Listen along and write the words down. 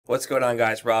What's going on,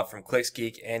 guys? Rob from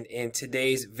ClicksGeek, and in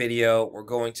today's video we're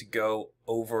going to go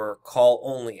over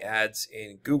call-only ads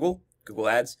in Google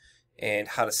Ads, and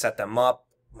how to set them up,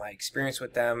 my experience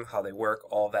with them, how they work,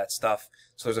 all that stuff.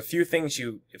 So there's a few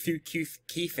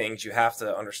key things you have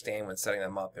to understand when setting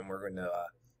them up, and we're going to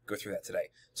go through that today.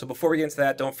 So before we get into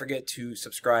that, don't forget to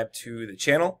subscribe to the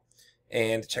channel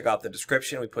and check out the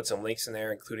description. We put some links in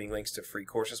there, including links to free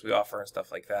courses we offer and stuff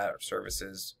like that, our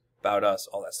services, about us,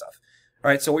 all that stuff. All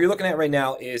right, so what you're looking at right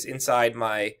now is inside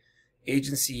my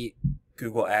agency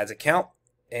Google Ads account,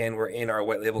 and we're in our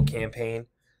white label campaign.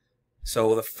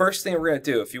 So the first thing we're going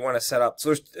to do, if you want to set up,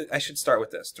 so I should start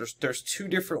with this. There's two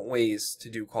different ways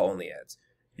to do call-only ads.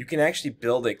 You can actually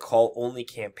build a call-only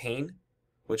campaign,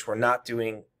 which we're not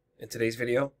doing in today's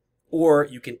video, or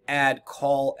you can add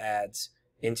call ads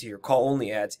into your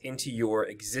call-only ads into your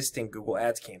existing Google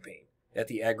Ads campaign at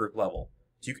the ad group level.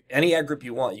 So any ad group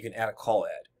you want, you can add a call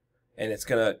ad. And it's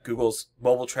going to, Google's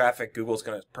mobile traffic, Google's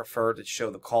going to prefer to show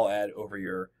the call ad over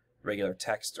your regular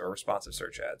text or responsive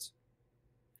search ads.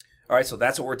 All right, so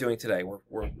that's what we're doing today.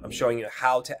 I'm showing you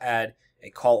how to add a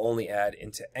call-only ad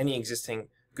into any existing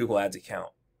Google Ads account,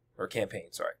 or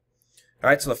campaign, sorry. All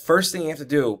right, so the first thing you have to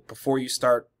do before you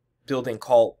start building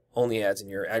call-only ads in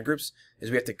your ad groups is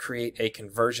we have to create a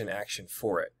conversion action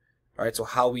for it. All right, so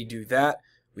how we do that,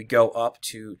 we go up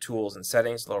to Tools and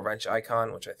Settings, little wrench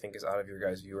icon, which I think is out of your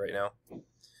guys' view right now.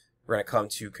 We're going to come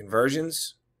to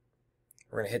Conversions.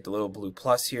 We're going to hit the little blue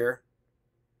plus here.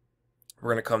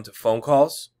 We're going to come to Phone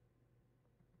Calls.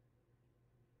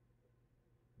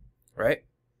 Right?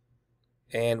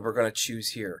 And we're going to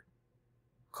choose here,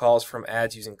 calls from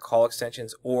ads using call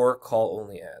extensions or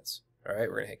call-only ads. All right,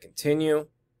 we're going to hit Continue.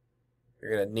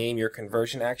 You're going to name your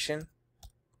conversion action.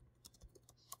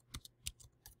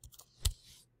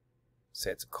 Say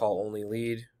it's a call-only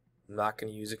lead. I'm not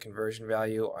going to use a conversion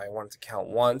value. I want it to count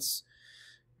once.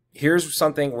 Here's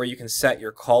something where you can set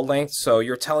your call length. So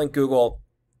you're telling Google,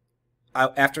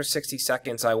 after 60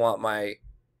 seconds, I want my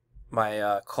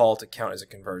call to count as a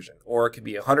conversion. Or it could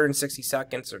be 160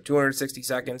 seconds or 260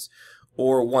 seconds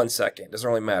or 1 second. Doesn't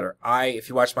really matter. If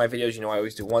you watch my videos, you know I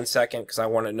always do 1 second because I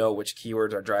want to know which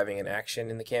keywords are driving an action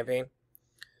in the campaign.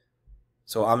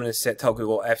 So I'm going to tell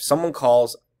Google, if someone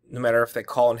calls, no matter if they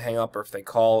call and hang up or if they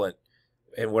call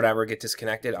and whatever get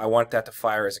disconnected, I want that to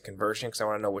fire as a conversion because I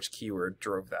want to know which keyword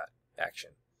drove that action.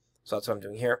 So that's what I'm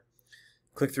doing here.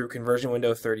 Click through conversion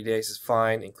window, 30 days is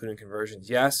fine, including conversions,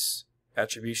 yes.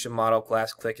 Attribution model,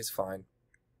 last click is fine.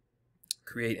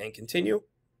 Create and continue.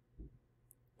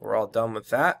 We're all done with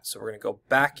that, so we're going to go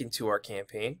back into our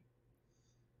campaign.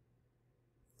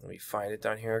 Let me find it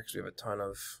down here because we have a ton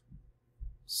of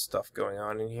stuff going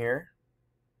on in here.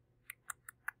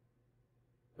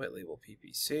 White label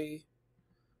PPC.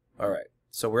 Alright,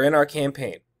 so we're in our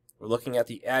campaign. We're looking at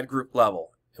the ad group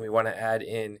level, and we want to add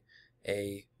in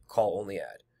a call-only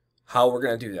ad. How we're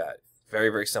going to do that? Very,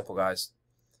 very simple, guys.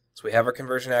 So we have our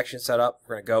conversion action set up.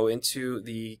 We're going to go into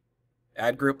the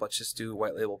ad group. Let's just do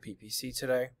white label PPC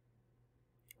today.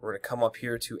 We're going to come up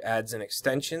here to ads and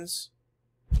extensions.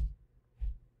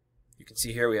 You can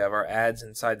see here we have our ads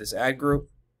inside this ad group.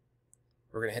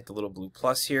 We're going to hit the little blue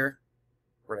plus here.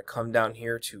 We're going to come down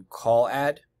here to call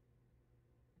ad.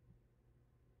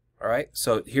 All right,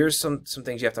 so here's some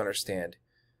things you have to understand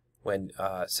when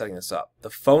setting this up. The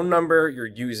phone number you're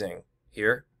using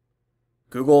here,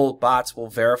 Google bots will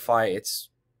verify it's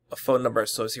a phone number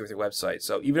associated with your website.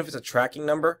 So even if it's a tracking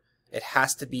number, it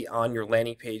has to be on your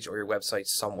landing page or your website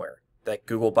somewhere that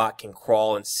Google bot can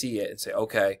crawl and see it and say,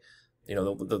 okay, you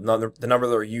know, the number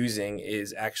they're using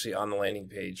is actually on the landing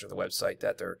page or the website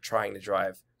that they're trying to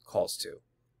drive calls to.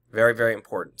 Very, very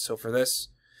important. So for this,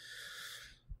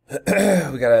 we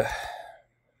gotta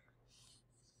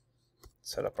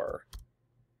set up our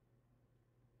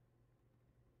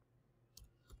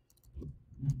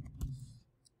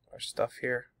stuff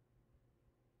here,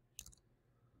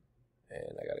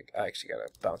 and I actually gotta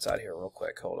bounce out of here real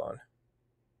quick. Hold on.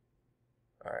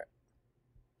 All right.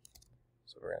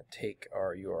 So we're gonna take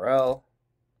our URL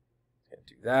and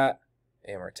do that,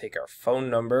 and we're gonna take our phone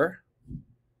number,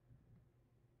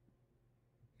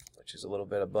 which is a little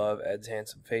bit above Ed's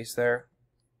handsome face there.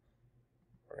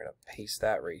 We're going to paste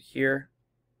that right here.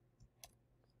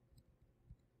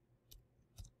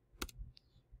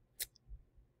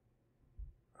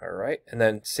 All right, and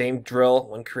then same drill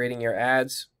when creating your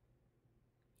ads.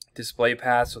 Display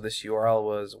path, so this URL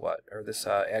was what? Or this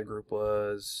ad group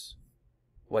was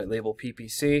white label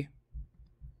PPC.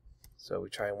 So we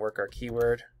try and work our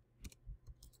keyword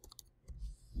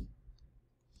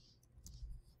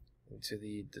into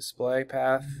the display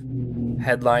path.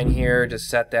 Headline here, just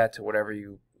set that to whatever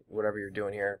you whatever you're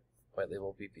doing here, white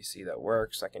label PPC, that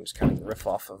works. I can just kind of riff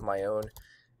off of my own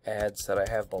ads that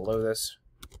I have below this.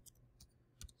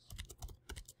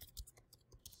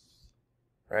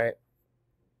 Right?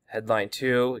 Headline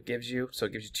 2, it gives you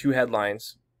 2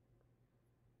 headlines.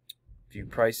 View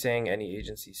pricing, any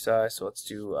agency size. So let's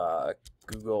do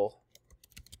Google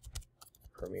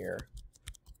Premier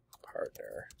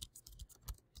Partner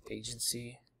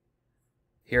Agency.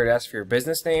 Here it asks for your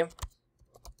business name.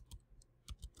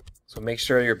 So make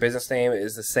sure your business name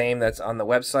is the same that's on the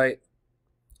website.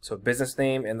 So business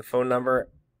name and the phone number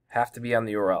have to be on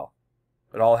the URL.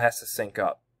 It all has to sync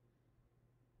up.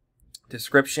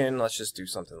 Description, let's just do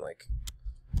something like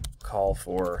call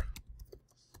for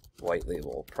white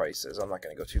label prices. I'm not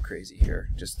going to go too crazy here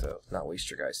just to not waste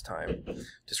your guys' time.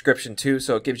 Description 2,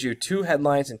 so it gives you 2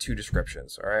 headlines and 2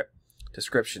 descriptions. All right.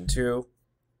 Description 2,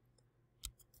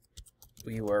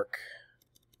 we work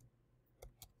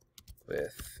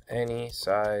with any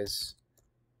size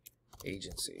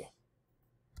agency.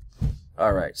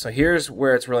 All right, so here's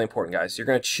where it's really important, guys. You're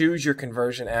going to choose your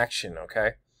conversion action,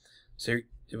 okay? So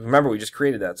remember, we just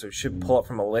created that, so it should pull up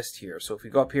from a list here. So if we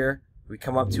go up here, we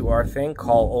come up to our thing,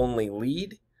 call only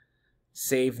lead,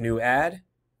 save new ad,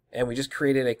 and we just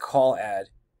created a call ad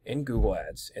in Google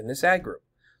Ads in this ad group.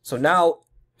 So now,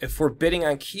 if we're bidding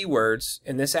on keywords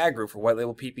in this ad group for white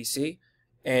label PPC,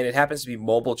 and it happens to be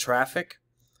mobile traffic,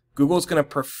 Google's going to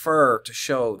prefer to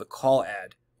show the call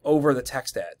ad over the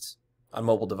text ads on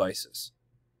mobile devices.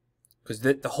 Because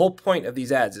the whole point of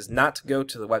these ads is not to go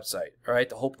to the website. All right,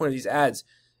 the whole point of these ads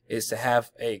is to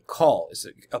have a call, is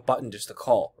a button just to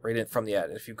call right in from the ad.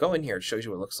 And if you go in here, it shows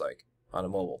you what it looks like on a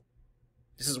mobile.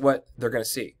 This is what they're going to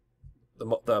see,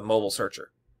 the mobile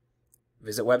searcher.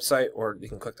 Visit website, or you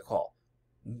can click the call.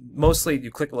 Mostly,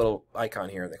 you click a little icon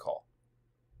here and they call.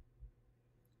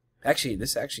 Actually,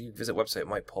 visit website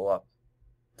might pull up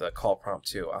the call prompt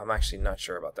too. I'm actually not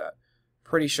sure about that.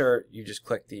 Pretty sure you just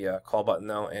click the call button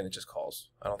though, and it just calls.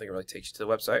 I don't think it really takes you to the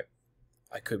website.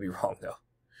 I could be wrong though.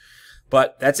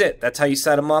 But that's it. That's how you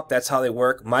set them up. That's how they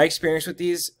work. My experience with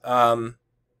these,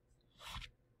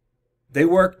 they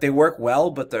work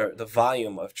well, but the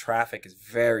volume of traffic is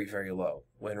very, very low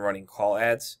when running call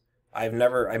ads.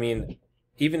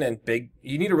 Even in big,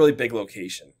 you need a really big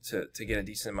location to get a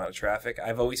decent amount of traffic.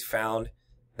 I've always found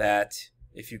that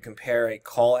if you compare a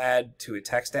call ad to a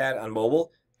text ad on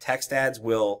mobile, text ads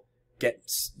will get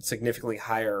significantly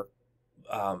higher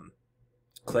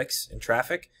clicks and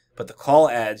traffic, but the call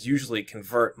ads usually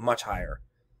convert much higher,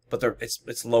 but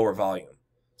it's lower volume.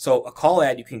 So a call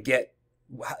ad, you can get,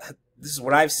 this is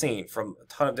what I've seen from a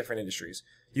ton of different industries,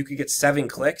 you could get 7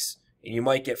 clicks and you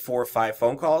might get 4 or 5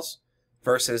 phone calls,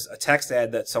 versus a text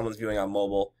ad that someone's viewing on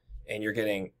mobile and you're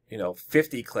getting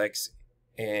 50 clicks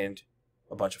and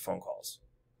a bunch of phone calls.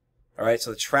 All right, so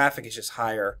the traffic is just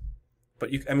higher. But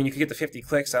you could get the 50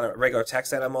 clicks on a regular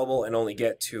text ad on mobile and only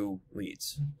get 2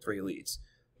 leads, 3 leads.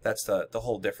 That's the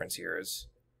whole difference here, is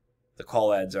the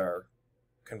call ads are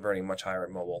converting much higher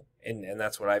in mobile. And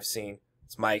that's what I've seen.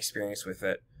 It's my experience with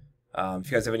it. If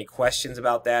you guys have any questions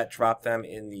about that, drop them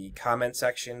in the comment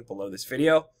section below this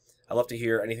video. I'd love to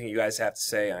hear anything you guys have to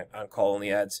say on call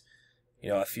only ads.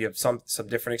 If you have some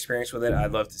different experience with it,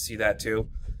 I'd love to see that too.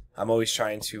 I'm always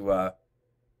trying to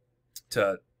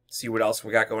see what else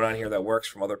we got going on here that works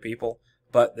from other people.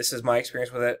 But this is my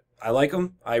experience with it. I like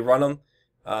them. I run them.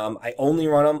 I only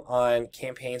run them on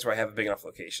campaigns where I have a big enough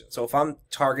location. So if I'm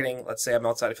targeting, let's say I'm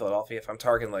outside of Philadelphia, if I'm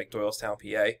targeting like Doylestown,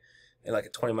 PA, in like a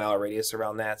 20-mile radius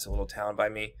around that, it's a little town by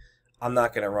me, I'm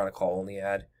not going to run a call only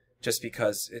ad, just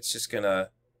because it's just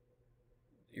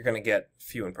you're going to get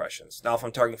few impressions. Now if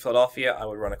I'm targeting Philadelphia, I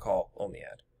would run a call only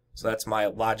ad. So that's my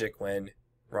logic when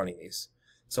running these.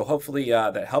 So hopefully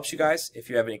that helps you guys. If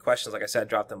you have any questions, like I said,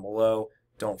 drop them below.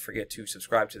 Don't forget to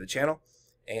subscribe to the channel,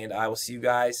 and I will see you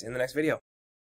guys in the next video.